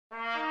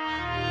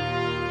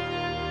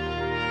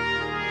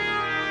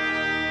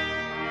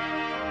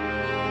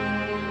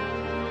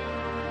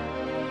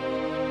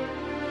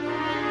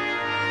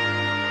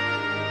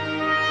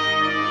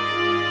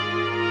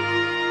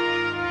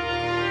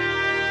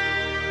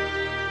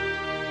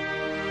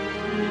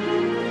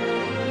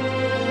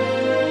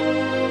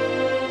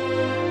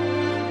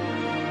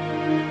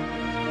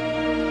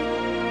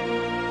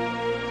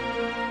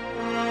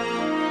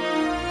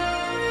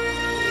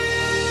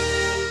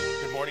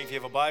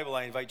Bible,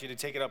 I invite you to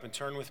take it up and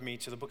turn with me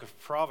to the book of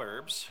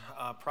Proverbs.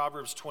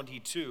 Proverbs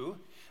 22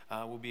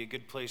 will be a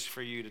good place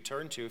for you to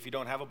turn to. If you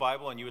don't have a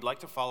Bible and you would like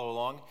to follow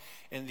along,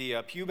 in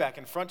the pew back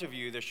in front of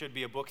you, there should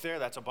be a book there.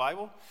 That's a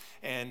Bible.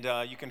 And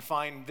you can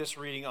find this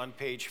reading on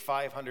page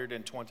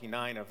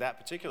 529 of that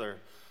particular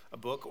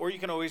book. Or you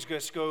can always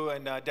just go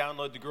and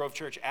download the Grove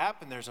Church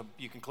app, and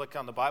you can click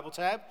on the Bible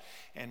tab,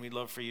 and we'd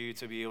love for you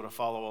to be able to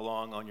follow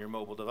along on your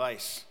mobile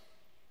device.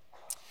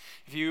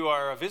 If you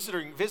are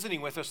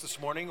visiting with us this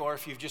morning, or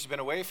if you've just been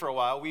away for a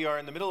while, we are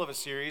in the middle of a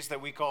series that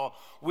we call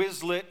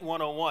WizLit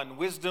 101,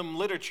 Wisdom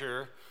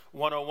Literature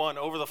 101.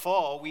 Over the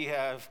fall, we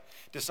have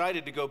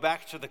decided to go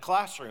back to the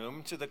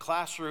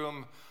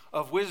classroom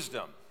of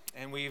wisdom.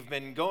 And we've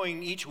been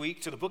going each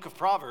week to the book of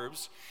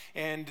Proverbs,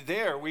 and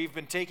there we've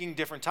been taking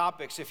different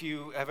topics. If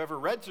you have ever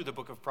read through the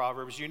book of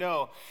Proverbs, you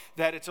know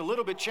that it's a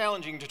little bit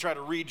challenging to try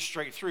to read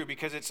straight through,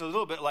 because it's a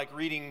little bit like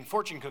reading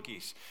fortune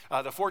cookies,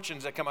 the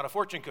fortunes that come out of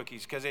fortune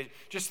cookies, because it's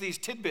just these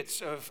tidbits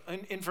of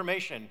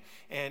information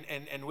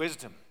and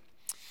wisdom.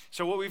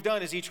 So what we've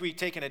done is each week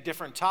taken a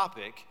different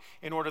topic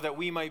in order that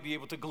we might be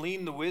able to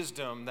glean the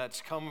wisdom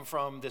that's come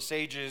from the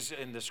sages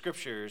in the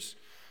scriptures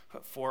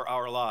for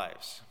our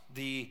lives.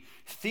 The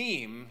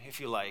theme, if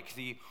you like,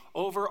 the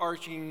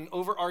overarching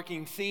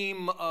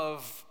theme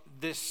of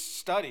this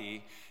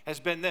study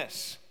has been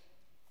this: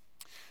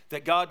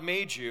 that God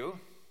made you,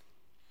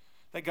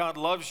 that God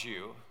loves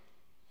you,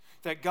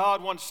 that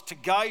God wants to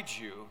guide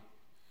you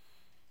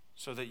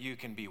so that you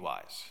can be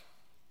wise.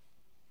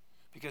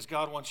 Because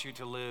God wants you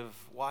to live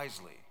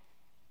wisely.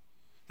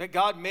 That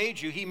God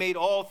made you, He made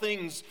all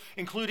things,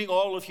 including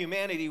all of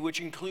humanity, which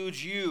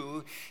includes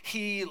you.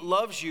 He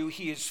loves you,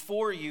 He is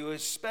for you,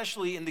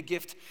 especially in the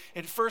gift,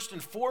 and first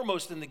and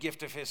foremost in the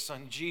gift of His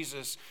Son,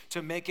 Jesus,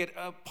 to make it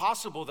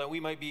possible that we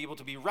might be able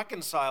to be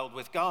reconciled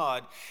with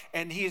God.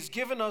 And He has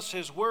given us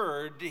His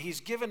word, He's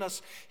given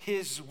us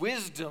His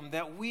wisdom,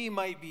 that we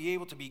might be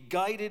able to be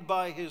guided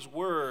by His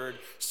word,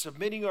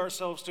 submitting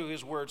ourselves to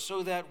His word,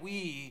 so that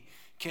we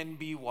can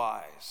be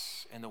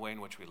wise in the way in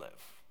which we live.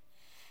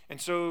 And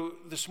so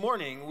this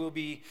morning will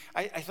be,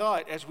 I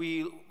thought, as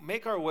we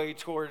make our way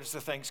towards the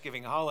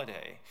Thanksgiving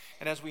holiday,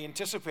 and as we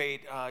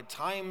anticipate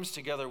times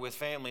together with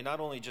family,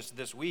 not only just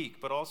this week,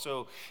 but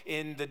also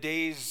in the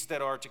days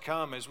that are to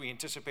come as we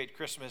anticipate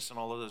Christmas and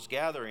all of those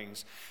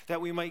gatherings,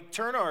 that we might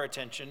turn our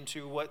attention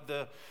to what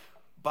the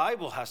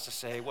Bible has to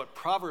say, what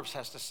Proverbs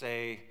has to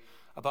say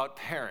about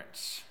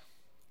parents,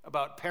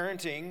 about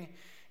parenting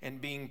and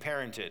being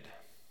parented.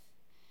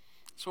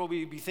 That's what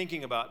we'll be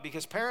thinking about,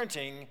 because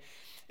parenting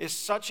is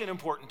such an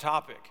important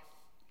topic.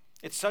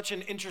 It's such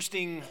an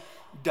interesting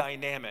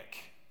dynamic.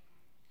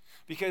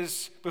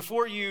 Because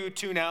before you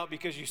tune out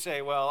because you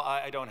say, well,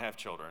 I don't have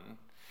children,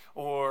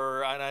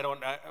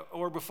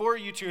 or before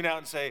you tune out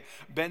and say,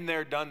 been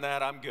there, done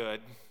that, I'm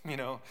good,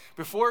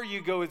 before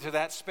you go into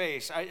that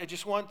space, I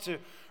just want to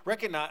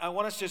recognize, I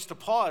want us just to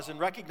pause and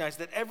recognize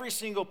that every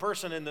single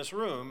person in this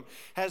room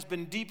has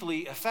been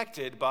deeply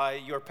affected by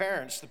your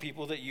parents, the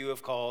people that you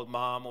have called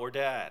mom or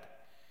dad.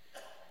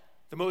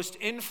 The most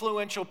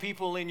influential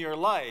people in your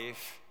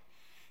life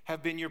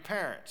have been your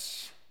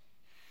parents.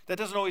 That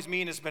doesn't always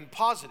mean it's been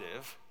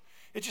positive.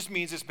 It just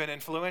means it's been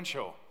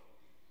influential.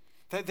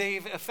 That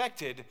they've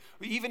affected,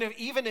 even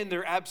in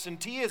their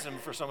absenteeism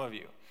for some of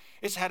you,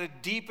 it's had a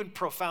deep and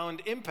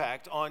profound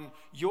impact on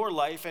your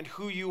life and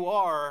who you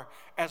are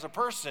as a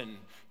person,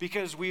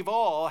 because we've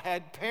all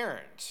had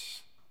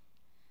parents.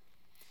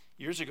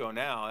 Years ago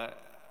now,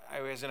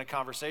 I was in a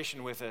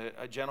conversation with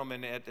a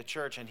gentleman at the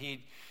church, and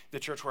the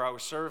church where I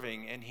was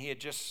serving, and he had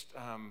just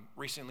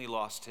recently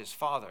lost his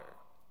father.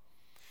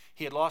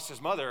 He had lost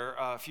his mother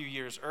a few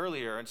years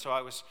earlier, and so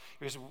it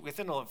was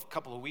within a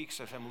couple of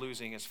weeks of him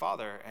losing his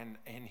father,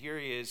 and here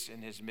he is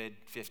in his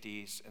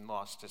mid-50s and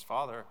lost his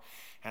father.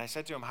 And I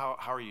said to him, how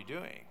are you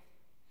doing?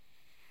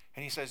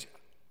 And he says,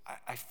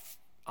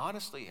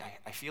 honestly,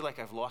 I feel like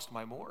I've lost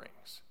my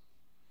moorings,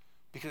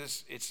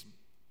 because it's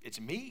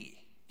me.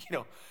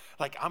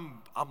 Like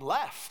I'm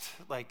left,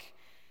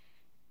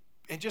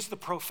 and just the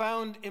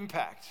profound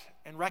impact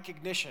and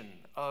recognition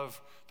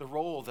of the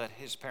role that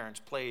his parents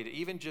played,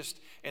 even just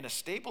in a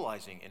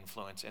stabilizing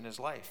influence in his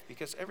life,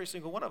 because every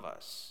single one of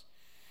us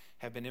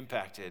have been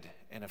impacted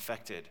and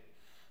affected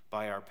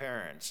by our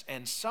parents.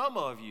 And some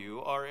of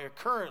you are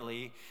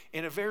currently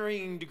in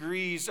varying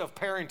degrees of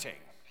parenting.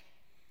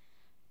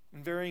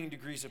 And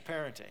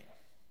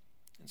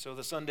so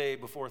the Sunday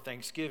before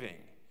Thanksgiving,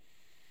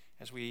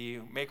 as we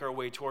make our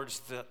way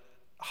towards the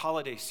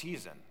holiday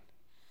season,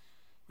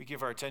 we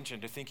give our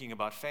attention to thinking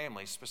about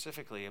family,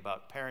 specifically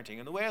about parenting.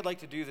 And the way I'd like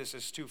to do this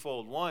is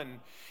twofold. One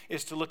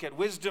is to look at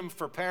wisdom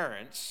for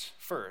parents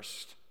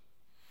first,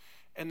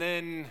 and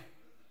then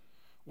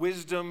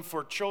wisdom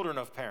for children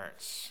of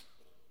parents.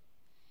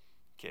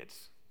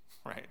 Kids,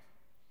 right?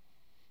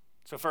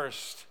 So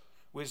first,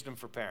 wisdom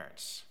for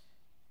parents.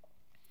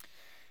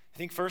 I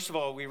think, first of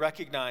all, we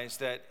recognize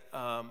that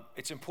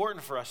it's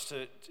important for us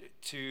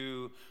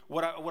to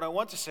what I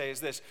want to say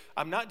is this: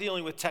 I'm not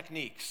dealing with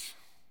techniques.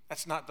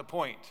 That's not the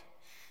point.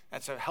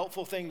 That's a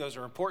helpful thing. Those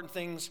are important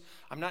things.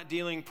 I'm not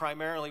dealing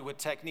primarily with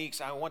techniques.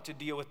 I want to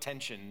deal with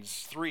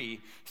tensions. Three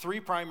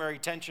primary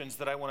tensions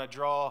that I want to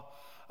draw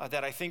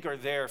that I think are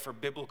there for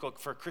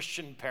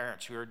Christian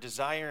parents who are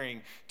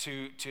desiring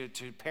to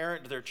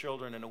parent their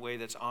children in a way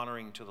that's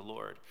honoring to the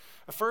Lord.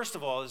 First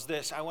of all is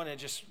this. I want to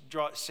just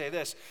say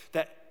this,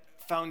 that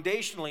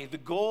foundationally, the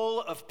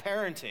goal of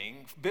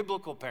parenting,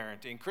 biblical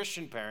parenting,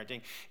 Christian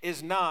parenting,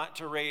 is not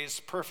to raise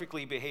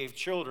perfectly behaved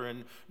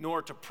children,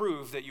 nor to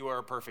prove that you are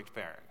a perfect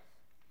parent.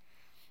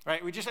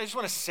 Right? I just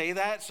want to say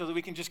that so that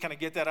we can just kind of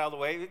get that out of the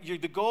way.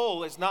 The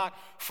goal is not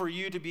for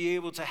you to be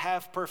able to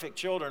have perfect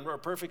children or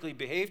perfectly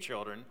behaved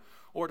children,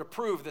 or to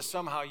prove that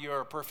somehow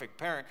you're a perfect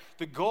parent.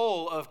 The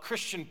goal of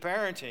Christian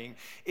parenting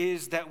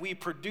is that we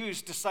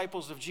produce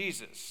disciples of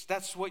Jesus.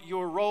 That's what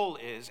your role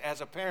is as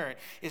a parent,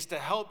 is to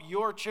help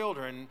your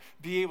children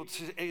be able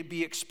to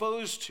be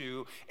exposed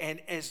to,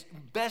 and as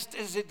best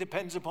as it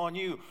depends upon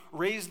you,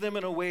 raise them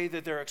in a way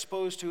that they're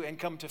exposed to and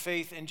come to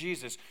faith in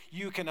Jesus.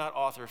 You cannot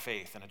author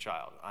faith in a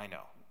child. I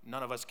know.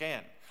 None of us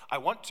can. I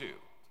want to,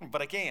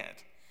 but I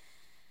can't.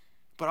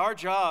 But our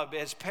job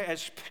as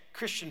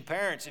Christian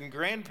parents and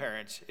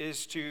grandparents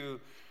is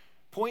to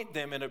point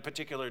them in a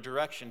particular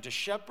direction, to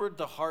shepherd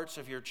the hearts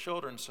of your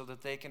children so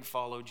that they can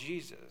follow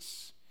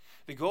Jesus.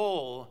 The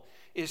goal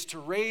is to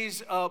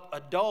raise up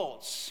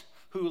adults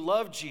who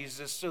love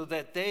Jesus so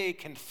that they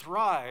can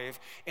thrive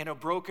in a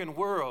broken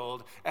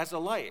world as a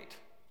light.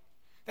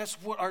 That's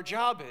what our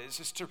job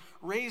is to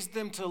raise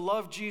them to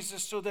love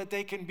Jesus so that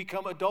they can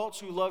become adults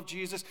who love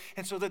Jesus,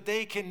 and so that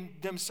they can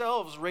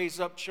themselves raise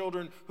up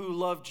children who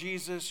love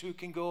Jesus, who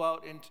can go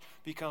out and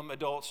become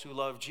adults who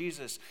love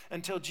Jesus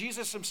until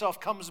Jesus himself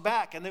comes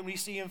back, and then we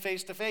see him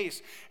face to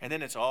face, and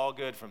then it's all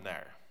good from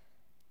there.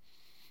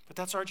 But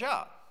that's our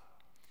job.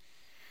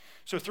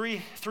 So three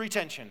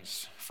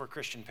tensions for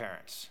Christian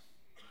parents.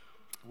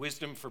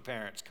 Wisdom for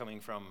parents coming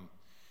from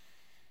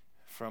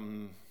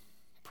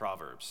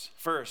Proverbs.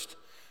 First,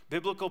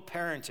 biblical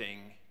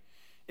parenting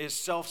is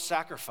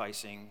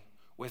self-sacrificing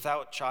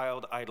without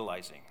child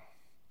idolizing.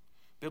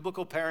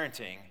 Biblical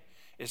parenting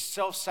is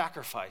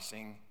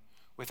self-sacrificing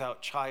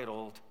without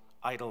child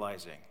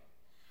idolizing.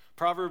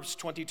 Proverbs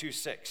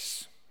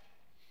 22:6.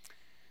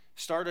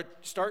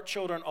 Start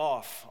children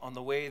off on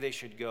the way they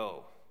should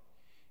go,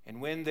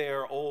 and when they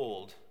are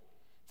old,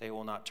 they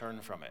will not turn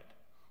from it.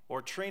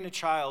 Or train a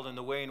child in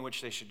the way in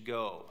which they should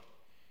go.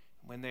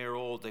 When they are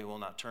old, they will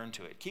not turn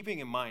to it. Keeping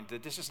in mind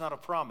that this is not a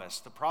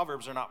promise. The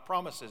Proverbs are not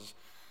promises.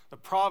 The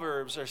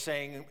Proverbs are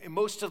saying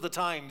most of the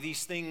time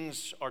these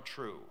things are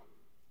true.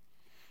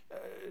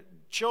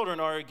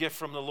 Children are a gift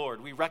from the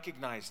Lord. We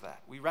recognize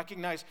that. We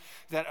recognize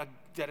that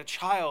a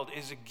child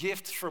is a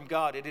gift from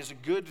God. It is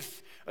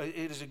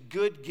a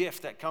good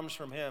gift that comes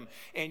from him.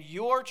 And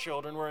your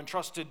children were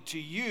entrusted to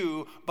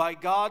you by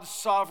God's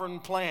sovereign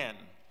plan.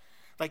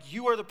 Like,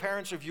 you are the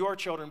parents of your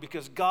children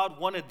because God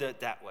wanted it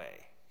that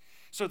way,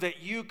 so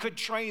that you could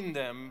train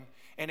them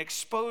and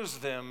expose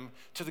them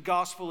to the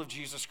gospel of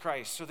Jesus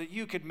Christ, so that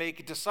you could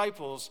make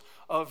disciples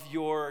of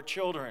your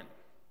children.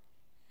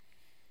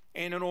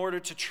 And in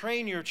order to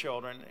train your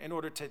children, in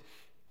order to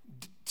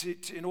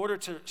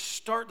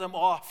start them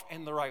off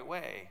in the right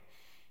way,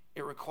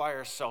 it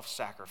requires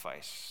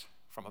self-sacrifice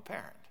from a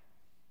parent.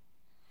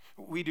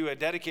 We do a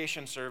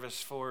dedication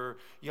service for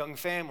young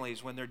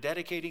families when they're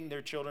dedicating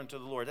their children to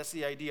the Lord. That's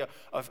the idea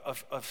of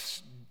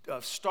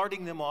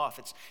starting them off.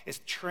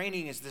 It's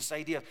training is this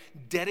idea of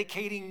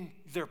dedicating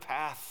their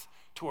path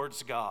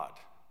towards God,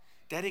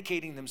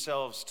 dedicating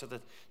themselves to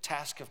the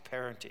task of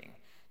parenting,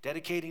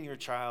 dedicating your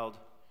child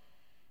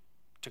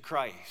to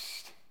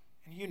Christ.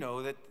 And you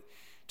know that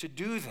to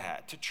do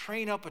that, to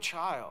train up a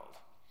child,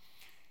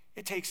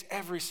 it takes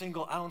every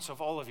single ounce of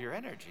all of your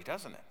energy,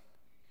 doesn't it?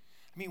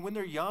 I mean, when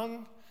they're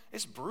young,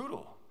 it's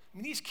brutal. I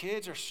mean, these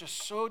kids are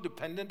just so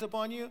dependent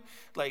upon you,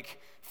 like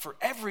for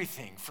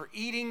everything, for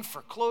eating,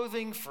 for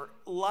clothing, for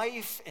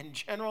life in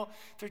general.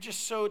 They're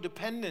just so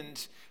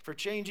dependent for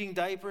changing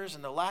diapers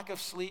and the lack of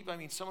sleep. I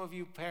mean, some of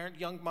you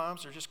young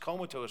moms are just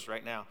comatose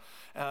right now,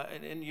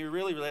 and you're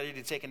really ready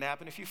to take a nap.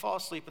 And if you fall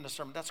asleep in the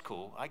sermon, that's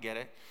cool. I get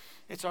it.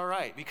 It's all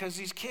right, because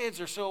these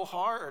kids are so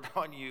hard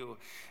on you.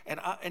 And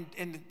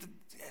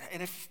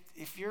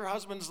if your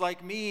husband's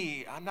like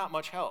me, I'm not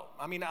much help.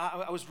 I mean,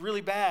 I was really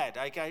bad.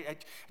 I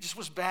just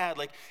was bad,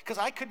 because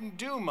I couldn't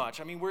do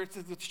much. I mean,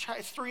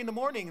 it's 3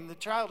 a.m. and the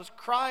child is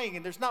crying,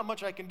 and there's not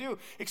much I can do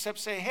except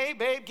say, "Hey,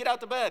 babe, get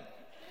out the bed.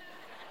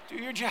 Do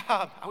your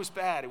job." I was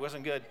bad. It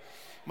wasn't good.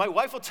 My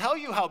wife will tell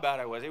you how bad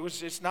I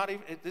was. It's not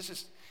even,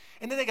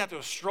 and then they got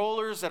those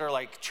strollers that are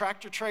like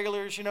tractor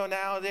trailers,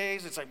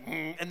 nowadays. It's like,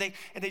 and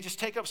they just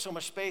take up so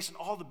much space, and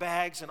all the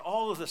bags and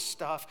all of the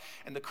stuff,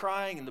 and the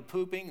crying and the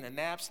pooping and the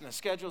naps and the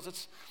schedules.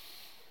 It's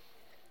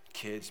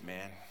kids,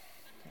 man.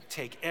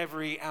 Take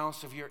every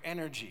ounce of your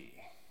energy.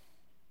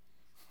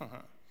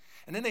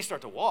 And then they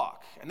start to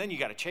walk, and then you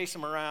got to chase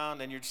them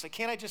around, and you're just like,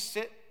 can't I just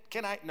sit?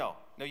 Can I? No,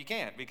 you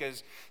can't,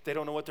 because they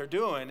don't know what they're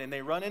doing, and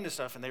they run into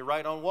stuff, and they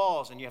write on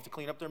walls, and you have to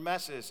clean up their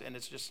messes, and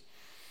it's just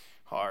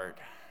hard.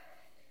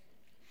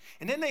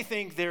 And then they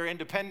think they're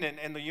independent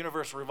and the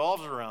universe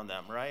revolves around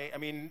them, right? I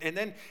mean, and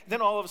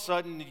then all of a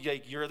sudden,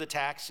 you're the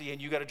taxi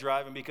and you got to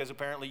drive them because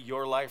apparently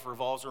your life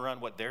revolves around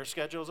what their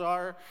schedules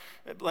are.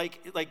 Like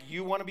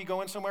you want to be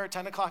going somewhere at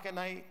 10 o'clock at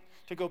night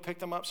to go pick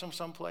them up from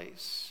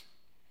someplace.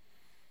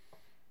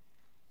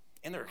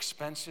 And they're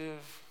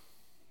expensive.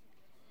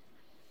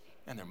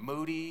 And they're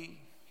moody.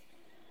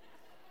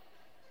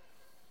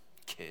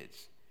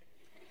 Kids.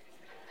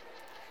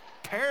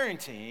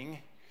 Parenting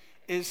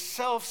is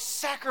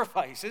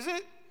self-sacrifice, is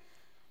it?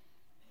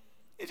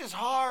 It's just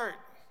hard.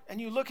 And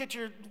you look at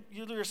your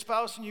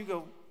spouse and you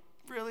go,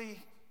 really?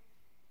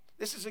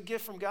 This is a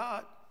gift from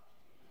God?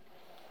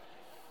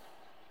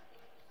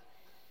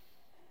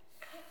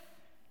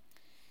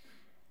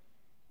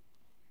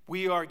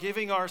 We are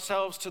giving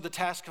ourselves to the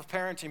task of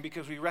parenting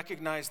because we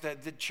recognize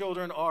that the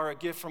children are a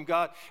gift from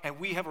God, and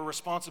we have a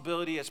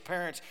responsibility as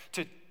parents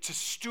to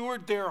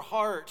steward their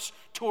hearts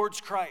towards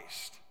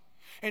Christ.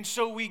 And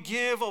so we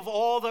give of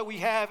all that we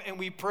have, and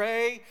we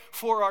pray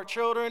for our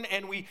children,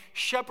 and we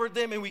shepherd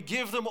them, and we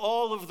give them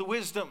all of the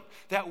wisdom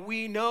that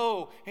we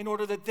know in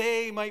order that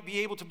they might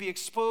be able to be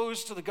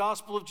exposed to the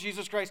gospel of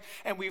Jesus Christ.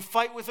 And we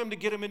fight with them to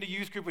get them into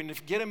youth group and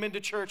to get them into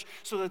church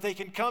so that they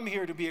can come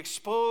here to be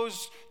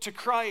exposed to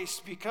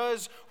Christ,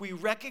 because we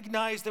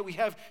recognize that we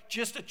have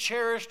just a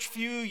cherished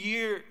few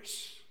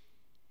years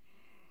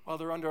while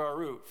they're under our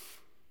roof.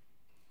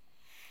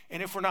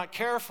 And if we're not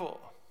careful,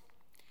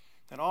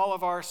 then all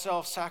of our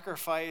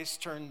self-sacrifice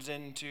turns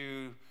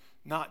into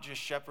not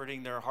just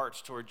shepherding their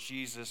hearts towards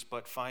Jesus,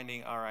 but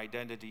finding our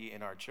identity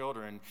in our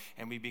children,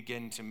 and we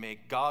begin to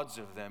make gods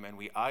of them, and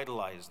we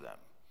idolize them.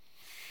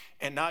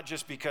 And not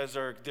just because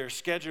their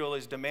schedule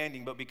is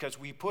demanding, but because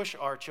we push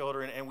our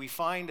children and we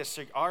find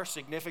our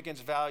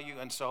significance, value,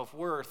 and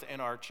self-worth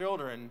in our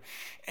children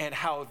and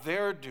how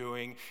they're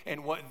doing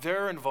and what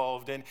they're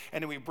involved in.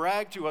 And then we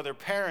brag to other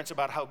parents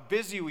about how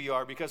busy we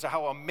are because of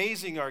how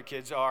amazing our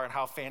kids are and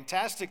how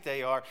fantastic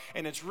they are.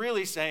 And it's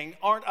really saying,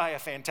 aren't I a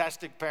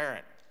fantastic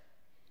parent?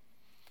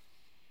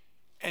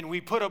 And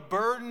we put a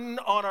burden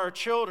on our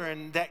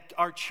children that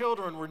our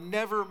children were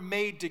never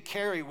made to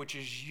carry, which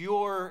is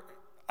your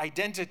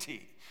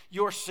identity,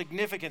 your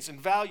significance and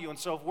value and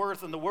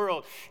self-worth in the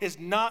world is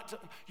not,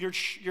 your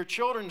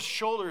children's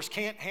shoulders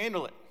can't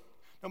handle it,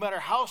 no matter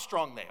how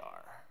strong they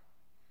are.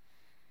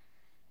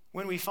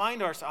 When we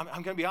find ourselves,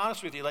 I'm going to be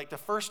honest with you, like the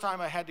first time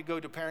I had to go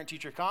to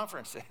parent-teacher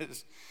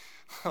conferences,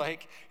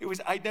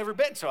 I'd never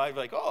been, so I'm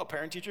like, oh,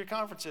 parent-teacher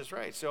conferences,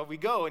 right. So we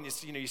go and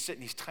you sit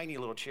in these tiny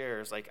little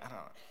chairs, like, I don't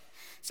know,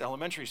 it's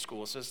elementary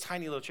school, so it's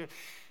tiny little chairs.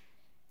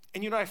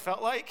 And you know what I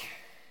felt like?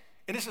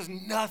 And this has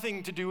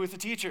nothing to do with the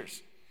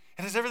teachers.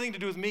 It has everything to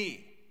do with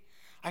me.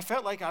 I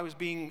felt like I was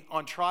being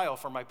on trial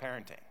for my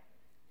parenting.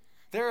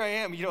 There I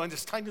am, in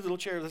this tiny little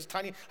chair, this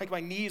tiny, like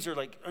my knees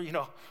are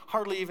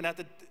hardly even at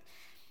the,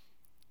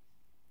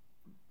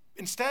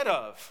 instead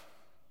of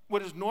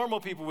what is normal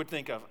people would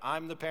think of,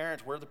 I'm the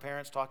parent, we're the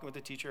parents talking with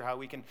the teacher, how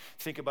we can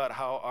think about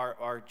how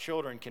our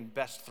children can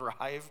best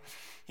thrive.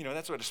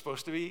 That's what it's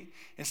supposed to be.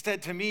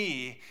 Instead, to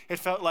me, it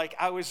felt like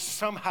I was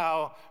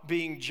somehow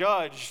being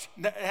judged.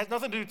 It has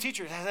nothing to do with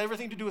teachers. It has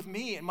everything to do with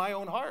me and my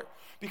own heart.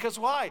 Because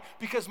why?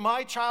 Because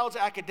my child's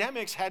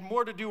academics had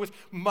more to do with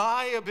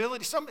my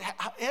ability.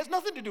 It has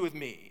nothing to do with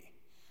me.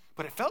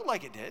 But it felt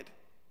like it did.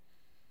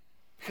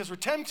 Because we're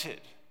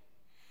tempted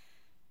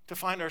to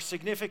find our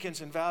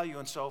significance and value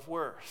and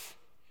self-worth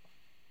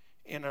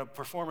in a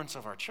performance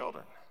of our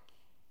children.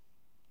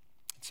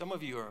 Some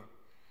of you are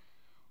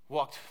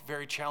walked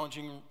very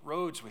challenging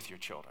roads with your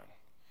children,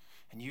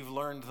 and you've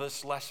learned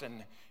this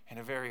lesson in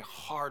a very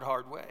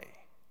hard way.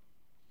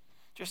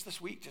 Just this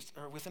week,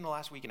 or within the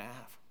last week and a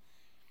half,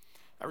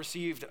 I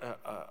received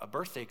a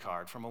birthday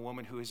card from a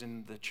woman who is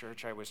in the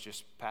church I was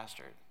just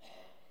pastored,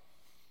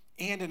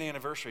 and an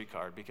anniversary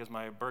card, because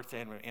my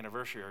birthday and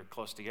anniversary are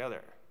close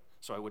together,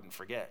 so I wouldn't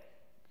forget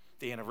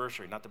the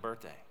anniversary, not the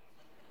birthday.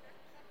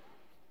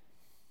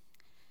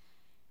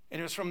 And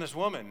it was from this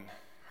woman.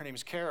 Her name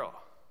is Carol.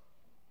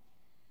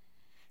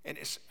 And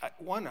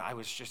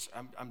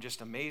I'm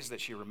just amazed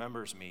that she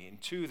remembers me.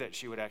 And 2, that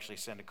she would actually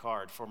send a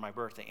card for my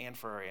birthday and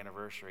for our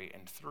anniversary.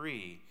 And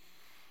 3,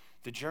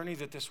 the journey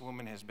that this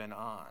woman has been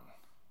on.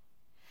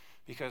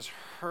 Because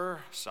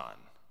her son,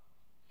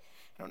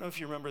 I don't know if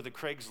you remember the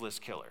Craigslist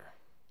killer.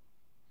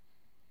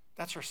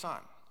 That's her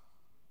son.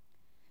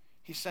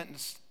 He's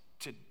sentenced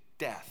to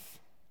death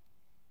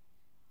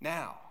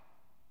now.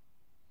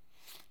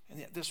 And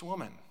yet this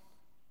woman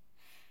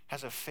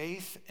has a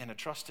faith and a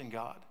trust in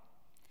God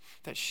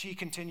that she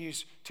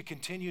continues to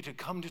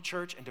come to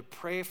church and to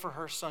pray for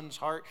her son's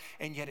heart,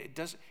 and yet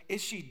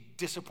is she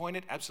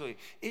disappointed? Absolutely.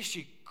 Is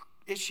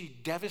she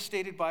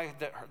devastated by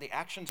the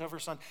actions of her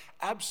son?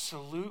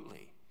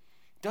 Absolutely.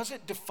 Does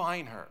it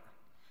define her?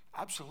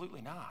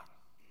 Absolutely not.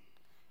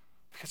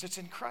 Because it's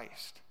in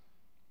Christ.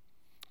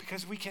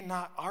 Because we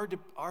cannot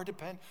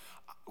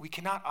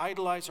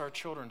idolize our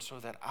children so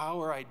that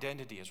our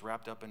identity is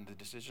wrapped up in the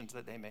decisions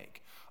that they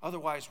make.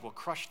 Otherwise, we'll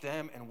crush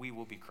them and we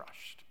will be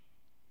crushed.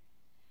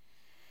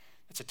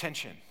 It's a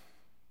tension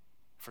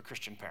for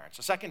Christian parents.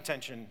 The second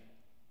tension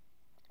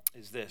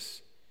is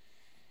this: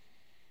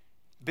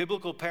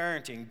 biblical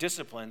parenting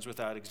disciplines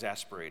without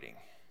exasperating,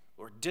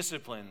 or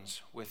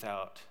disciplines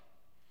without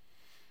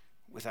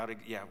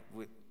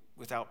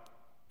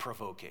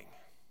provoking.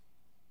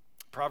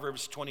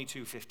 Proverbs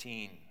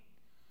 22:15.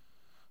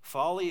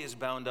 Folly is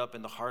bound up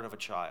in the heart of a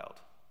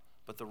child,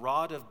 but the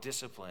rod of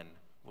discipline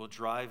will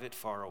drive it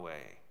far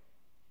away.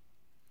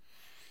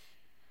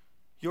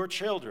 Your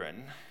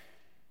children,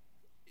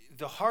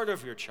 the heart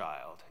of your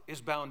child, is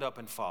bound up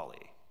in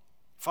folly.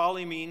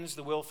 Folly means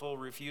the willful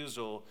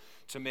refusal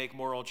to make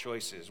moral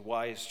choices,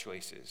 wise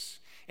choices.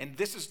 And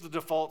this is the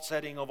default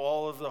setting of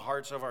all of the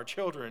hearts of our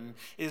children,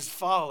 is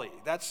folly.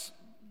 That's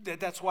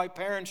why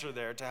parents are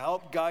there, to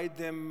help guide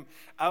them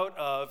out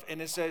of.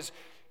 And it says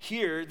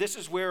here, this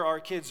is where our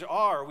kids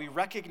are. We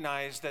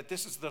recognize that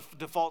this is the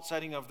default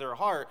setting of their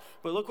heart.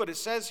 But look what it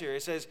says here.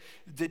 It says,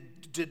 the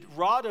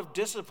rod of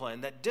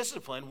discipline, that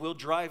discipline will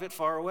drive it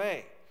far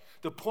away.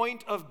 The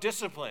point of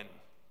discipline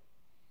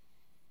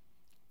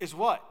is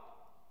what?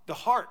 The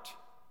heart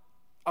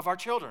of our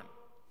children,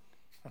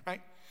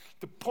 right?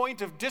 The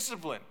point of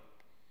discipline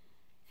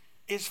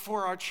is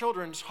for our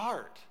children's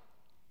heart,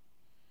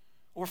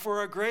 or for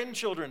our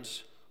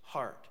grandchildren's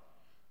heart.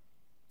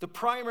 The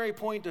primary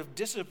point of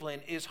discipline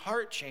is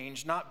heart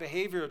change, not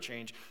behavioral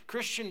change.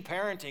 Christian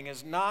parenting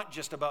is not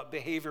just about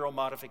behavioral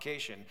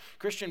modification.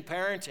 Christian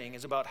parenting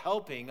is about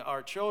helping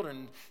our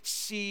children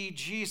see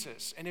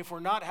Jesus. And if we're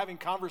not having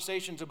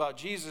conversations about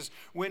Jesus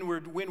when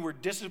we're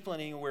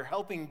disciplining and we're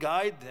helping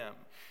guide them,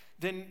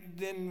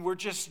 then we're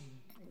just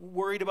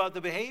worried about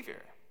the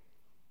behavior.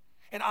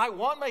 And I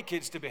want my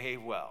kids to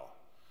behave well.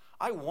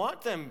 I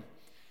want them.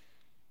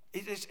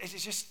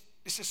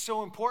 This is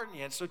so important,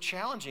 yet so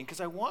challenging,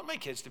 because I want my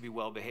kids to be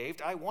well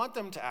behaved. I want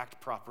them to act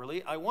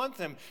properly. I want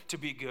them to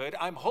be good.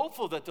 I'm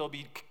hopeful that they'll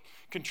be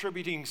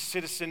contributing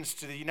citizens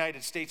to the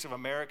United States of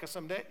America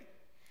someday.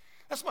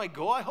 That's my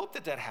goal. I hope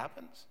that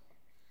happens.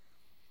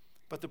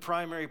 But the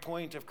primary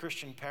point of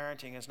Christian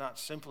parenting is not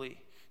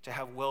simply to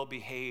have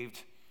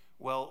well-behaved,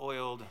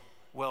 well-oiled,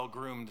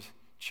 well-groomed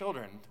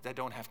children that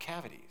don't have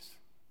cavities.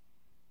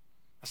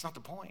 That's not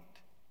the point.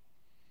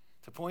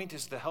 The point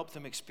is to help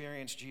them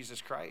experience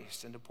Jesus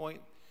Christ. And the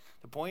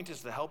point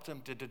is to help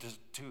them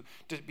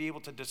to be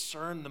able to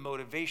discern the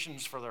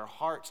motivations for their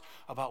hearts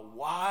about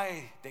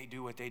why they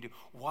do what they do.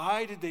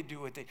 Why did they do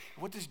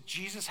what does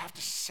Jesus have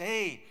to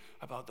say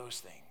about those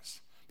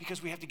things?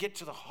 Because we have to get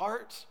to the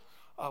heart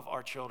of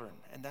our children,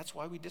 and that's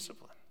why we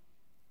discipline.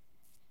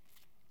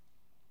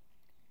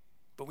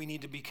 But we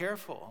need to be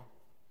careful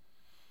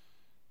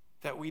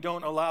that we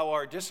don't allow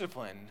our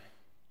discipline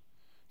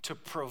to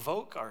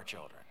provoke our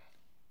children.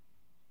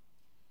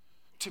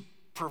 To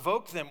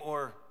provoke them,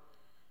 or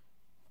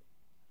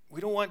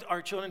we don't want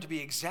our children to be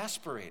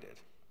exasperated.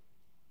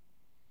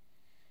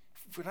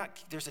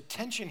 There's a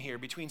tension here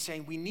between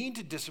saying we need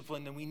to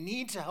discipline them, we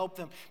need to help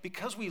them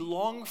because we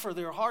long for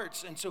their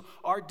hearts. And so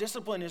our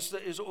discipline is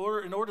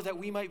in order that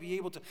we might be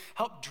able to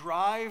help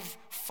drive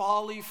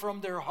folly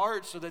from their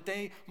hearts so that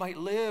they might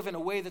live in a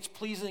way that's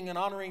pleasing and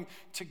honoring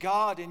to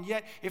God. And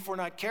yet, if we're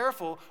not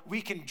careful,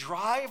 we can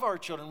drive our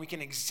children, we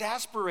can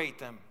exasperate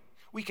them,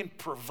 we can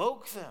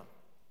provoke them.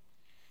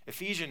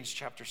 Ephesians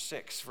chapter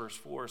 6, verse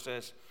 4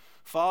 says,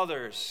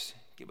 "Fathers,"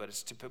 but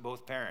it's to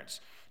both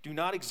parents, "do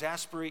not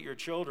exasperate your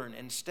children.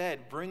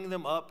 Instead, bring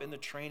them up in the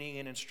training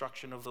and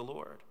instruction of the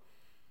Lord."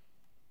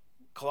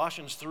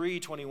 Colossians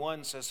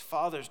 3:21 says,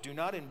 "Fathers, do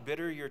not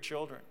embitter your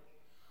children,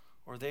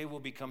 or they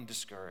will become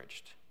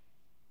discouraged."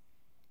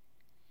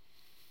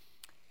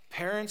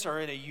 Parents are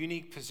in a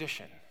unique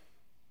position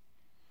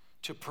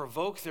to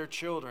provoke their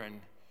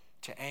children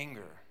to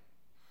anger.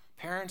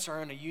 Parents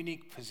are in a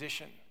unique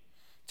position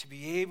to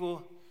be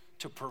able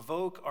to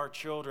provoke our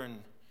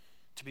children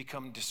to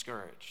become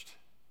discouraged.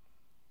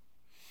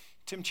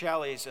 Tim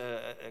Challies is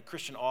a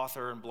Christian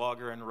author and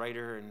blogger and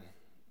writer and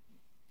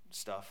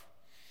stuff,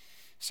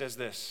 says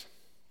this: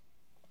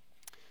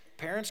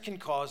 "Parents can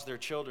cause their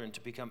children to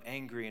become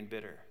angry and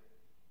bitter.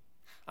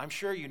 I'm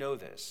sure you know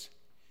this,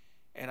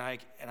 and I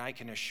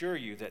can assure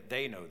you that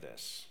they know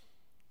this.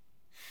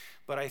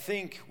 But I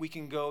think we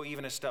can go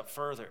even a step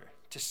further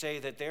to say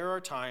that there are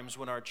times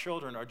when our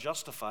children are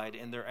justified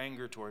in their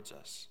anger towards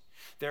us.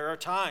 There are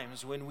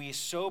times when we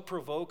so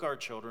provoke our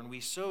children, we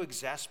so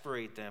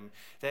exasperate them,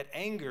 that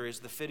anger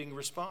is the fitting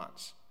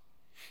response.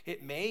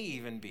 It may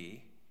even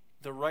be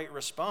the right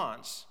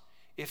response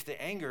if the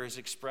anger is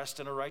expressed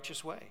in a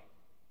righteous way.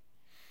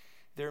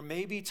 There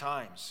may be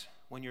times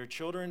when your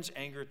children's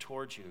anger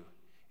towards you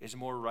is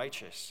more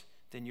righteous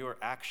than your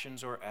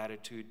actions or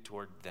attitude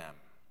toward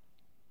them."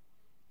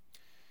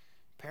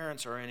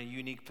 Parents are in a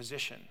unique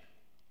position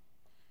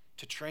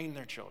to train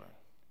their children,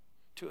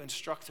 to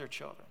instruct their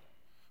children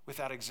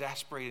without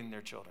exasperating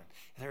their children.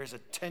 There is a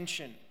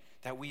tension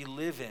that we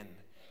live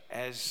in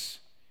as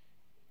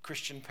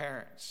Christian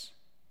parents,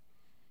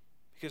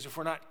 Because if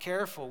we're not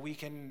careful, we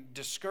can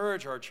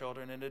discourage our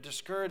children. And a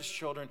discouraged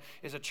children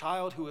is a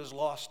child who has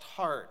lost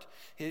heart.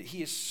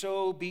 He is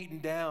so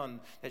beaten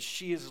down that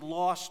she has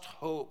lost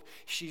hope.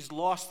 She's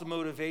lost the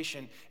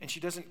motivation, and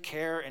she doesn't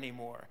care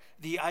anymore.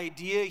 The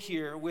idea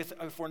here,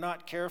 if we're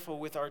not careful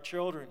with our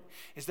children,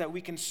 is that we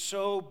can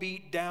so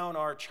beat down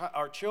our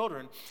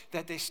children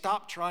that they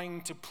stop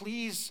trying to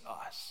please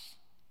us,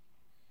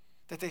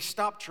 that they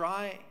stop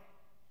trying.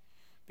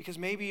 Because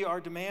maybe our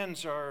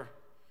demands are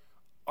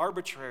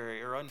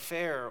arbitrary or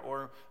unfair,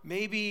 or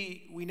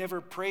maybe we never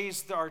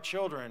praise our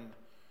children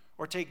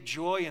or take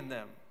joy in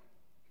them,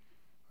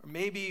 or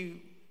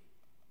maybe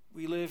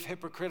we live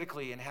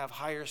hypocritically and have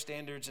higher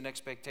standards and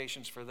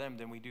expectations for them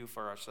than we do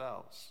for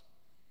ourselves.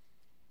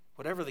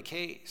 Whatever the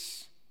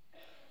case,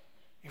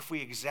 if we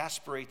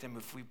exasperate them,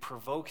 if we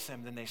provoke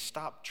them, then they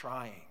stop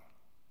trying.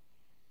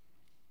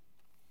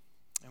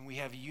 And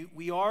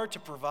we are to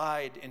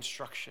provide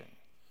instruction.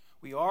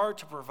 We are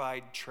to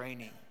provide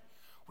training.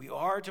 We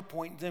are to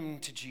point them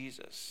to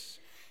Jesus.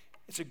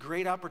 It's a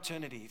great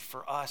opportunity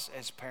for us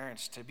as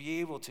parents to be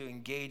able to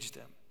engage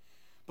them,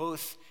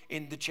 both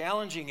in the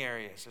challenging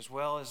areas as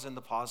well as in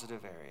the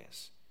positive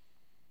areas.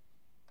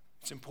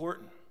 It's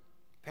important.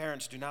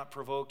 Parents, do not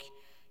provoke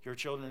your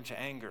children to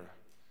anger,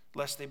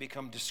 lest they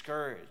become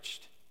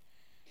discouraged,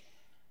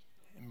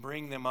 and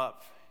bring them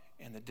up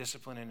in the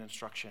discipline and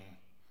instruction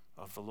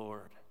of the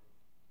Lord.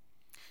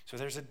 So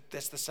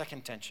that's the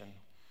second tension.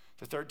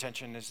 The third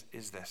tension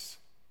is this.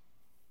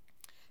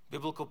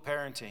 Biblical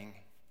parenting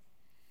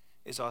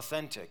is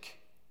authentic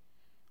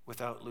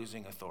without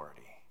losing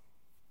authority.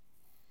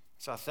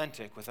 It's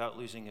authentic without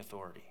losing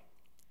authority.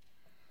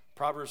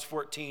 Proverbs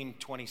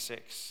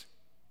 14:26.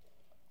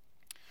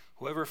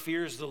 Whoever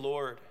fears the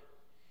Lord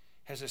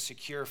has a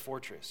secure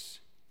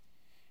fortress,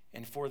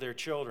 and for their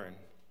children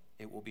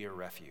it will be a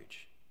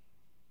refuge.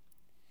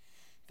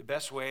 The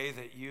best way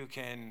that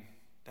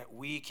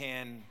we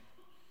can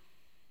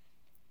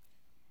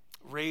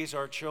raise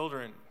our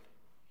children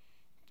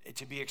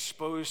to be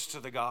exposed to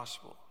the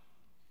gospel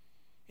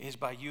is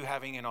by you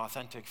having an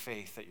authentic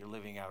faith that you're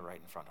living out right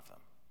in front of them.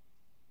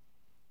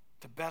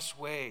 The best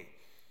way,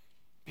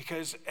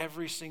 because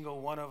every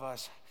single one of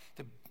us,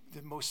 the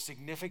most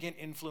significant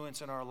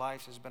influence in our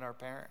lives has been our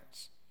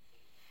parents.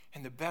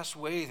 And the best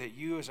way that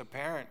you as a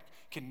parent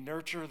can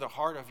nurture the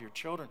heart of your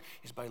children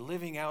is by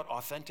living out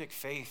authentic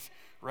faith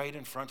right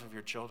in front of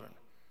your children,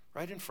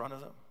 right in front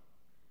of them.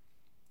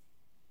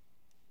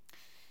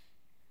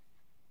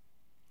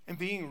 And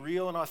being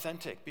real and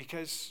authentic,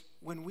 because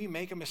when we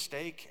make a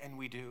mistake, and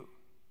we do,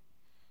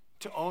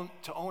 to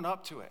own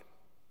up to it.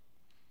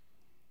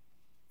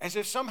 As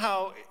if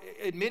somehow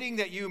admitting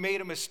that you made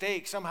a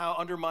mistake somehow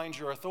undermines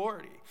your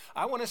authority.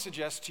 I want to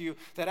suggest to you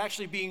that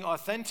actually being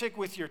authentic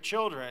with your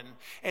children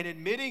and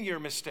admitting your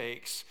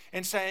mistakes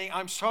and saying,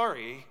 I'm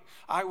sorry,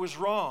 I was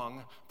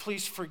wrong,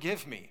 please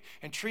forgive me,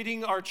 and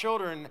treating our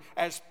children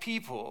as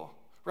people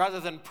rather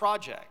than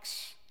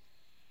projects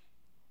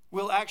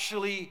will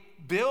actually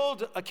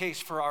build a case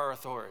for our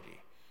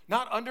authority,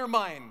 not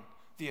undermine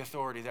the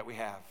authority that we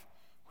have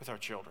with our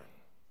children.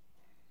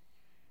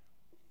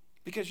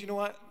 Because you know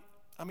what?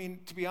 I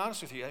mean, to be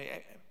honest with you,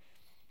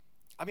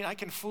 I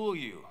can fool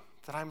you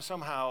that I'm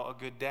somehow a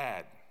good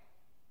dad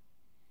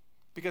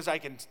because I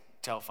can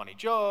tell funny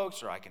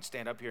jokes, or I can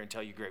stand up here and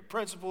tell you great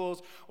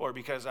principles, or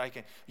because I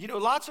can,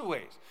 lots of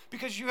ways.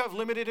 Because you have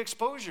limited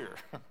exposure,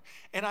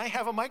 and I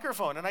have a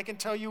microphone, and I can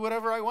tell you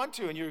whatever I want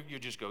to, and you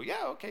just go,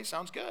 yeah, okay,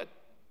 sounds good.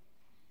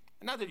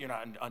 Not that you're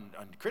not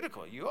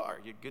uncritical, you are,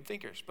 you're good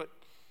thinkers, but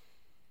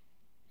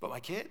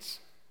my kids,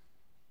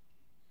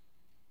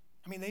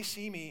 they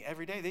see me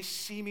every day. They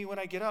see me when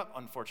I get up,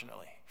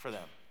 unfortunately, for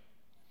them.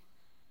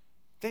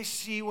 They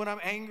see when I'm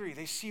angry.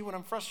 They see when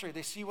I'm frustrated.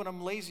 They see when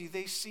I'm lazy.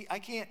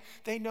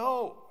 They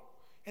know,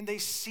 and they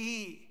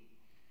see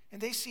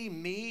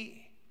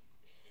me.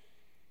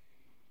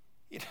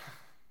 I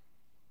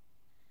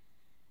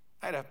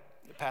had a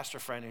pastor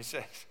friend who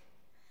said,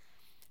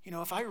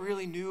 if I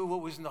really knew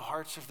what was in the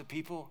hearts of the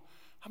people,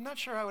 I'm not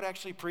sure I would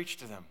actually preach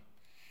to them.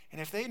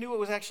 And if they knew what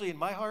was actually in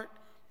my heart,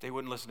 they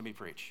wouldn't listen to me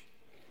preach.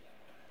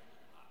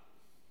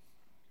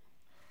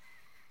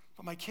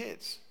 But my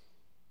kids,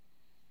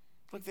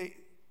 look,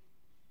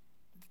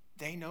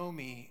 they know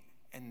me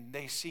and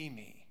they see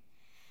me.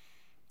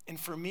 And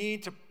for me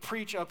to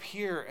preach up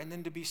here and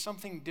then to be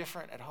something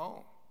different at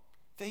home,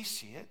 they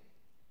see it.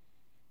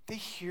 They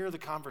hear the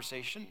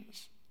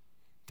conversations.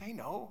 They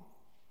know.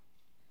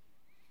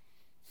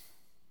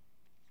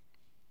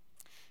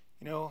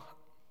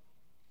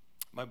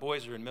 My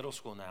boys are in middle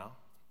school now.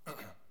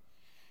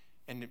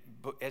 And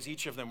as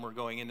each of them were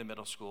going into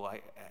middle school,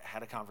 I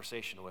had a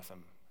conversation with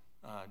them,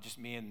 just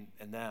me and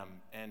them.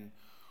 And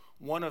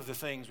one of the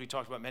things, we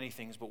talked about many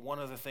things, but one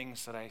of the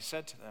things that I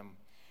said to them,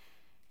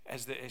 I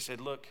said,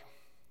 look,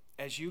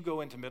 as you go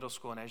into middle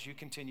school and as you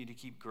continue to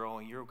keep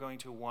growing, you're going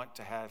to want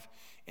to have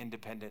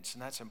independence,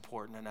 and that's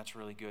important, and that's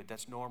really good.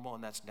 That's normal,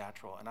 and that's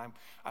natural. And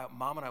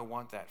Mom and I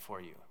want that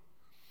for you.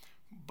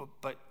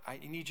 But I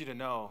need you to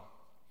know,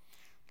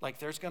 Like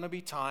there's going to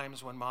be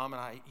times when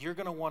you're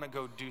going to want to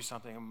go do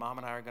something and Mom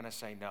and I are going to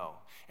say no.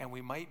 And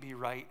we might be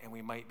right and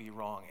we might be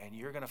wrong. And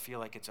you're going to feel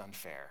like it's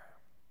unfair.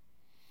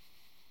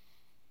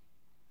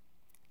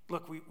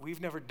 Look, we've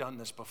never done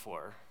this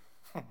before.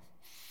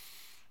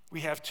 We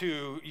have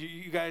two.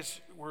 You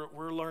guys,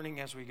 we're learning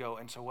as we go.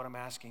 And so what I'm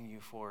asking you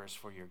for is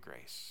for your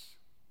grace.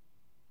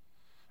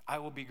 I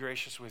will be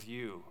gracious with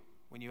you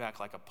when you act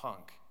like a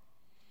punk.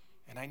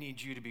 And I need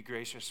you to be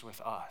gracious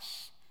with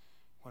us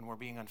when we're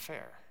being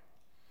unfair.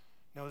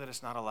 Know that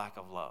it's not a lack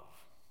of love.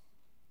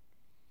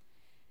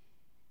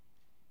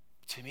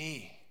 To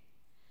me,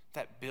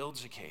 that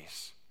builds a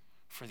case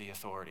for the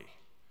authority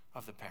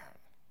of the parent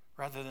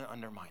rather than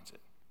undermines it.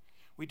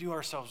 We do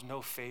ourselves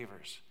no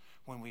favors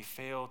when we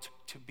fail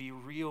to be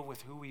real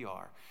with who we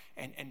are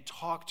and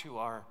talk to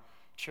our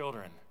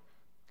children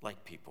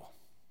like people.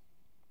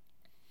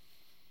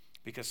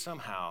 Because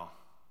somehow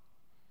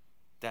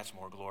that's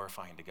more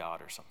glorifying to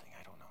God or something,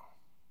 I don't know.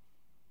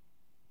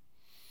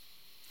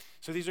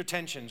 So these are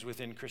tensions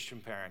within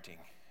Christian parenting,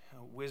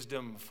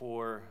 wisdom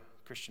for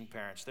Christian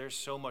parents. There's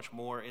so much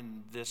more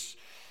in this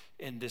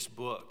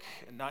book,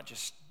 and not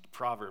just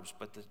Proverbs,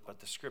 but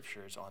the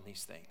scriptures on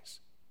these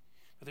things.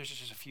 But there's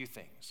just a few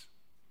things.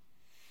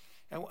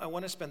 I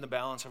want to spend the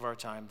balance of our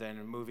time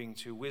then moving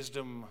to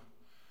wisdom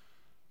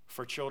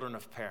for children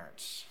of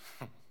parents,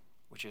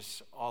 which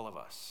is all of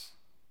us.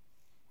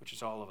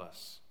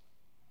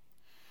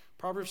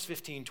 Proverbs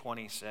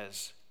 15:20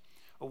 says,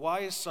 "A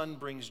wise son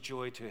brings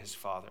joy to his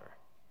father,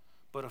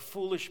 but a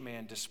foolish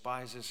man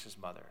despises his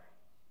mother."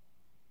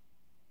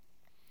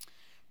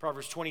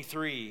 Proverbs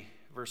 23,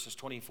 verses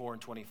 24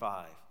 and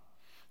 25.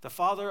 "The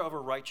father of a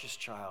righteous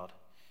child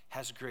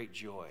has great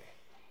joy.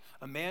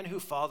 A man who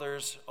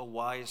fathers a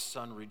wise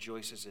son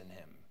rejoices in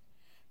him.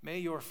 May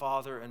your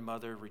father and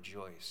mother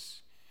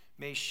rejoice.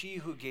 May she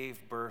who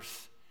gave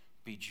birth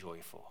be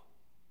joyful."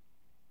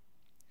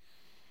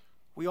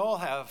 We all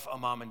have a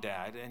mom and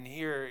dad, and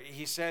here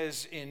he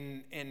says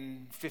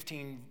in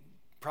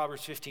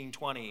Proverbs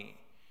 15:20,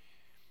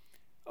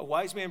 "A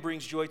wise man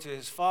brings joy to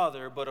his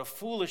father, but a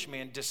foolish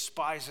man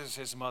despises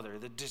his mother."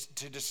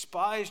 To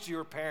despise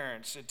your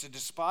parents, to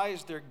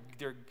despise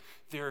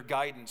their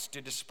guidance,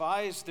 to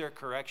despise their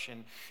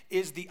correction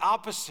is the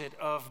opposite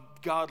of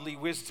godly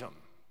wisdom.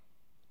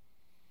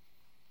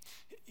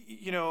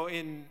 You know,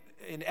 in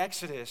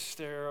Exodus,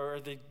 there are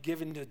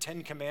given the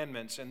 10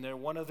 commandments,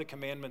 and one of the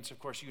commandments, of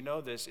course, you know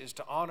this, is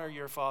to honor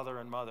your father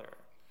and mother.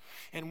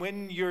 And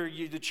when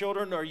the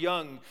children are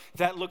young,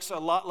 that looks a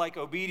lot like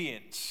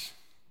obedience.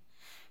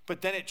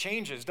 But then it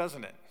changes,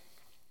 doesn't it?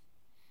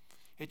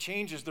 It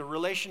changes. The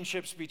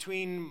relationships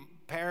between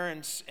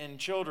parents and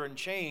children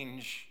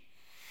change.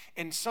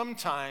 And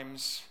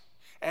sometimes,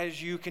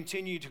 as you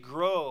continue to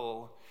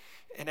grow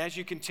and as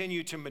you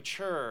continue to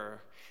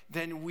mature,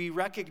 then we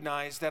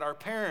recognize that our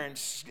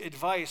parents'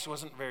 advice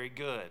wasn't very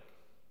good.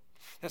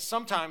 That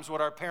sometimes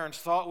what our parents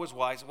thought was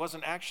wise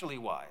wasn't actually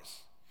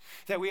wise.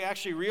 That we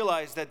actually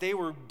realized that they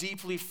were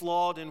deeply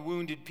flawed and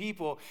wounded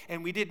people,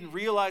 and we didn't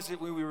realize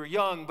it when we were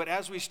young, but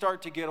as we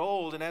start to get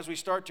old and as we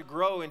start to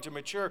grow and to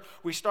mature,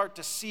 we start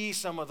to see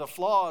some of the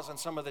flaws and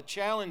some of the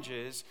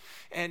challenges,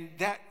 and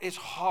that is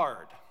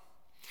hard.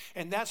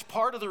 And that's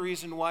part of the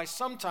reason why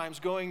sometimes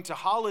going to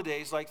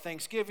holidays like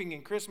Thanksgiving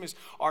and Christmas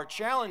are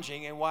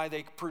challenging, and why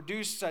they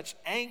produce such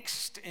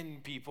angst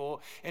in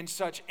people and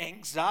such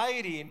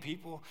anxiety in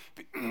people,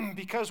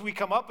 because we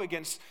come up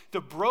against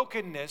the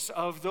brokenness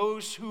of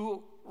those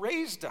who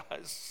raised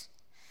us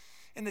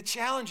and the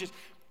challenges.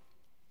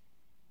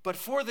 But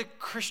for the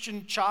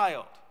Christian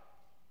child,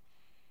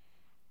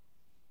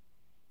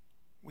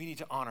 we need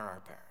to honor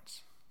our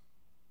parents.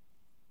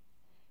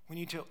 We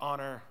need to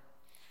honor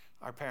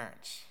our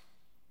parents.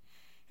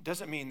 It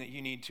doesn't mean that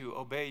you need to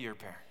obey your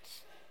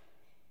parents.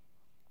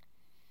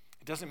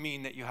 It doesn't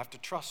mean that you have to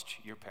trust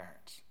your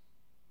parents.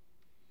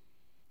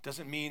 It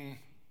doesn't mean,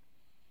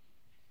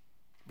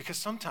 because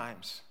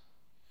sometimes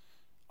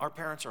our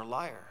parents are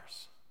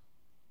liars.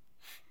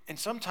 And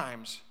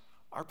sometimes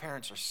our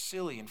parents are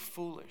silly and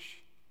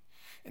foolish.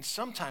 And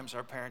sometimes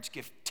our parents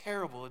give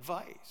terrible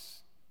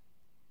advice.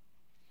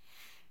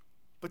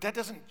 But that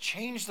doesn't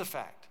change the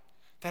fact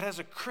that as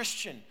a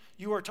Christian,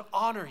 you are to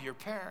honor your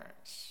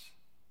parents.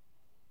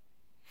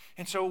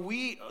 And so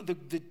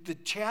the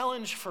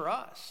challenge for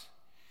us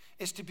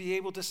is to be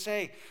able to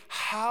say,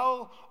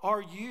 how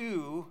are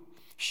you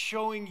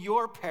showing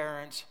your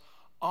parents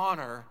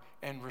honor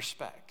and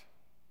respect?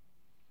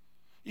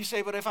 You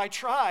say, but if I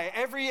try,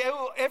 every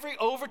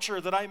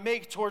overture that I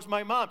make towards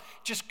my mom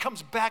just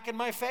comes back in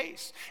my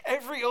face.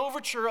 Every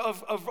overture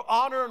of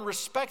honor and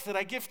respect that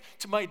I give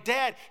to my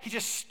dad, he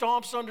just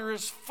stomps under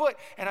his foot.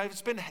 And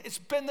it's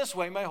been this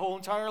way my whole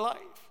entire life.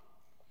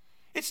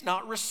 It's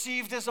not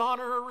received as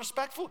honor or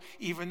respectful,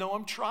 even though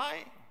I'm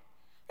trying.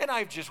 And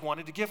I've just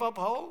wanted to give up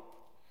hope.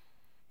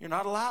 You're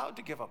not allowed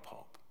to give up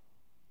hope.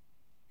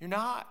 You're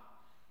not.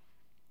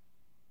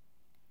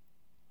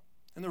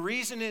 And the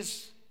reason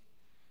is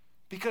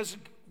because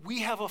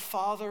we have a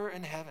Father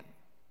in heaven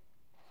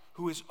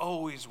who is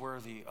always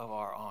worthy of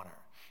our honor.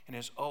 and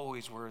is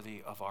always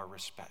worthy of our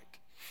respect.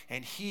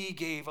 And he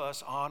gave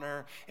us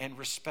honor and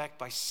respect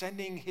by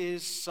sending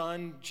his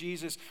son,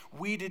 Jesus.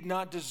 We did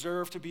not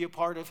deserve to be a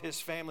part of his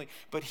family,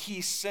 but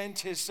he sent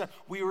his son.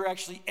 We were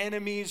actually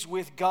enemies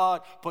with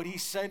God, but he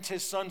sent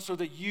his son so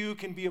that you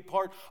can be a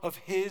part of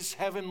his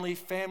heavenly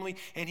family.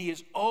 And he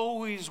is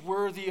always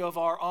worthy of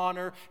our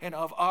honor and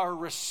of our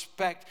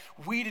respect.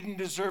 We didn't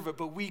deserve it,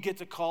 but we get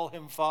to call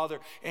him Father.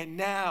 And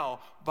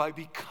now,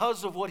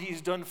 because of what he's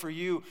done for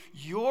you,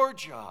 your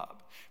job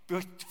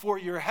for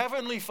your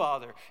heavenly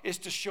Father is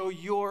to show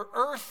your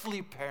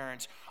earthly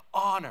parents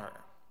honor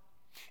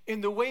in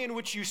the way in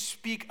which you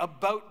speak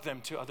about them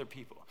to other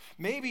people.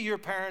 Maybe your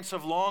parents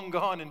have long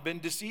gone and been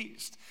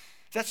deceased.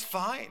 That's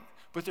fine,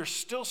 but there's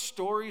still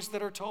stories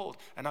that are told.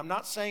 And I'm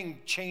not saying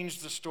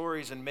change the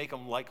stories and make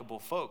them likable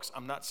folks.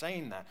 I'm not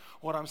saying that.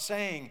 What I'm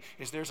saying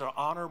is there's an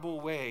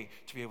honorable way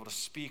to be able to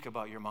speak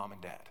about your mom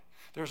and dad.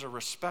 There's a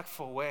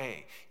respectful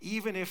way,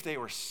 even if they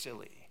were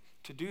silly,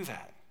 to do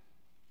that.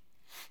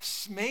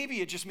 Maybe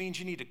it just means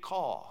you need to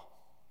call.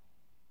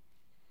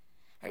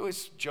 I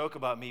always joke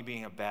about me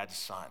being a bad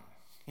son,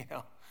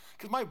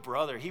 because my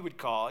brother, he would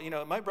call.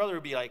 My brother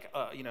would be like,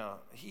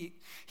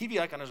 he'd be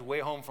like on his way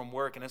home from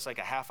work, and it's like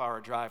a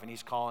half-hour drive, and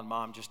he's calling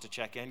mom just to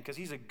check in because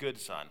he's a good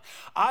son.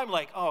 I'm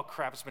like, oh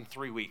crap, it's been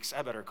 3 weeks.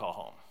 I better call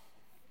home.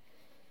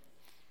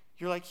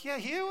 You're like, yeah,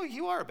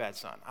 you are a bad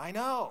son. I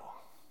know.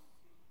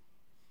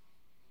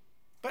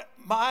 But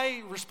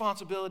my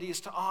responsibility is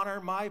to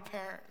honor my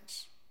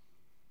parents.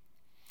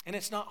 And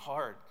it's not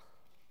hard,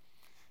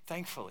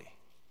 thankfully,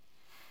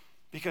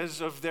 because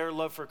of their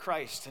love for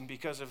Christ and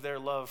because of their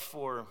love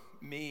for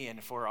me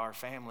and for our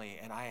family.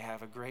 And I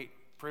have a great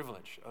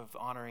privilege of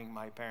honoring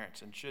my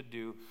parents and should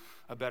do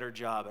a better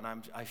job. And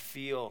I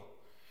feel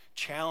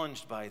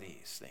challenged by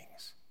these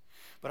things.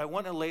 But I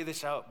want to lay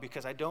this out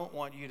because I don't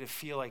want you to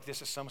feel like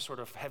this is some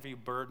sort of heavy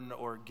burden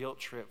or guilt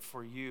trip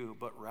for you,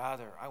 but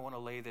rather I want to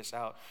lay this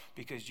out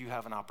because you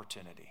have an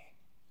opportunity.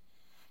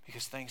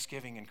 Because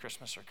Thanksgiving and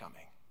Christmas are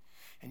coming.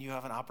 And you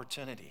have an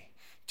opportunity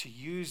to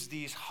use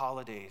these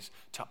holidays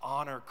to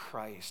honor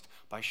Christ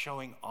by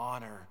showing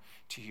honor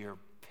to your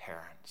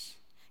parents.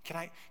 Can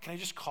I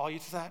just call you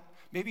to that?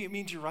 Maybe it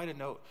means you write a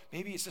note.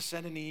 Maybe it's to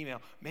send an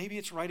email. Maybe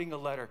it's writing a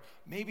letter.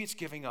 Maybe it's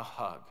giving a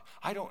hug.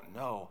 I don't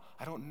know.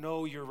 I don't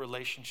know your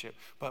relationship.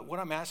 But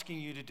what I'm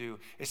asking you to do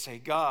is say,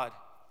 God,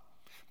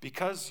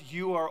 because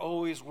you are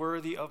always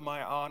worthy of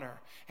my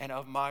honor and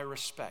of my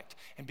respect,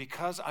 and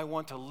because I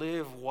want to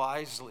live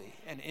wisely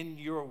and in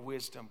your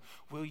wisdom,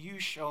 will you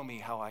show me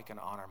how I can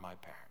honor my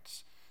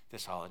parents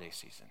this holiday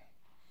season?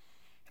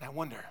 And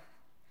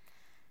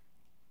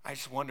I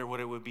just wonder what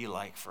it would be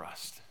like for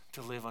us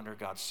to live under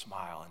God's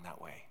smile in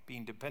that way,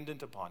 being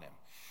dependent upon him,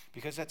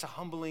 because that's a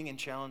humbling and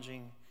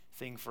challenging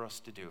thing for us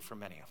to do, for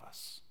many of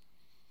us.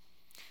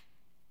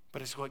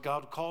 But it's what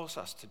God calls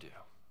us to do,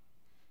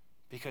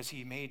 because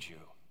he made you.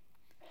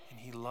 And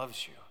he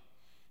loves you,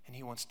 and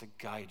he wants to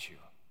guide you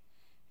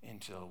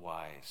into a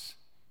wise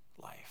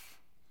life.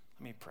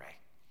 Let me pray.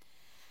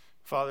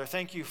 Father,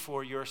 thank you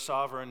for your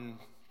sovereign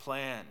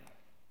plan,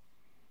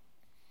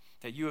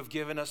 that you have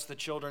given us the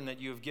children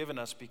that you have given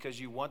us because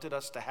you wanted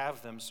us to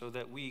have them so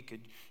that we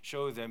could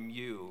show them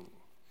you.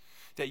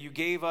 That you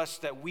gave us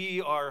that we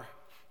are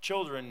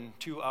children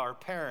to our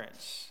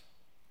parents,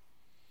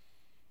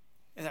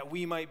 and that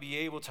we might be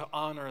able to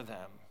honor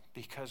them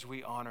because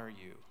we honor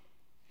you.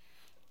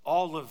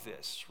 All of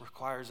this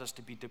requires us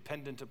to be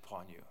dependent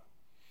upon you.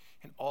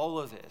 And all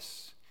of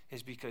this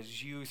is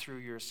because you, through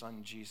your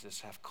son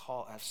Jesus, have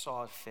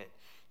saw fit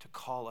to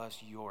call us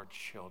your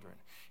children.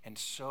 And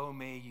so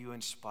may you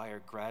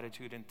inspire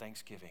gratitude and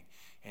thanksgiving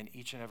in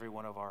each and every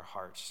one of our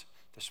hearts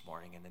this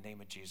morning. In the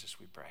name of Jesus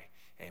we pray.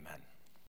 Amen.